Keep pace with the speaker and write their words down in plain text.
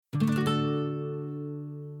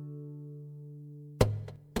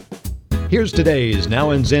Here's today's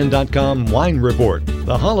NowAndZin.com wine report.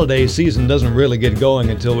 The holiday season doesn't really get going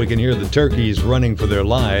until we can hear the turkeys running for their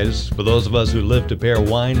lives. For those of us who live to pair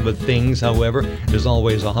wine with things, however, there's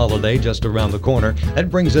always a holiday just around the corner. That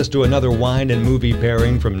brings us to another wine and movie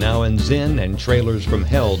pairing from NowAndZin and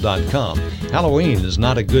trailersfromhell.com. Halloween is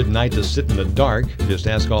not a good night to sit in the dark. Just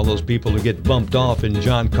ask all those people who get bumped off in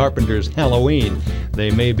John Carpenter's Halloween. They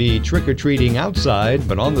may be trick-or-treating outside,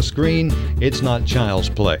 but on the screen, it's not child's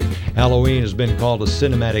play. Halloween has been called a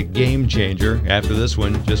cinematic game changer. After this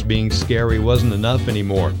one, just being scary wasn't enough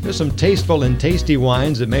anymore. There's some tasteful and tasty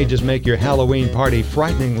wines that may just make your Halloween party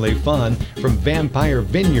frighteningly fun from Vampire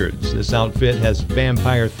Vineyards. This outfit has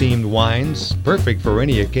vampire-themed wines, perfect for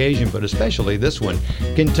any occasion, but especially this one.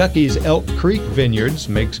 Kentucky's Elk Creek Vineyards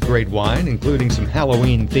makes great wine, including some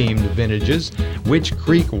Halloween-themed vintages. Witch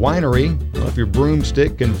Creek Winery, well, if your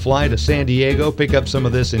broomstick can fly to San Diego, pick up some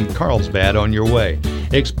of this in Carlsbad on your way.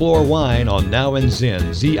 Explore wine on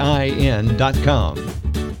NowAndZin, ZIN.com.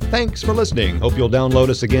 Thanks for listening. Hope you'll download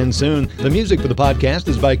us again soon. The music for the podcast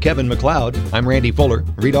is by Kevin MacLeod. I'm Randy Fuller.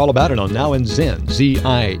 Read all about it on NowAndZin,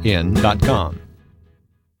 ZIN.com.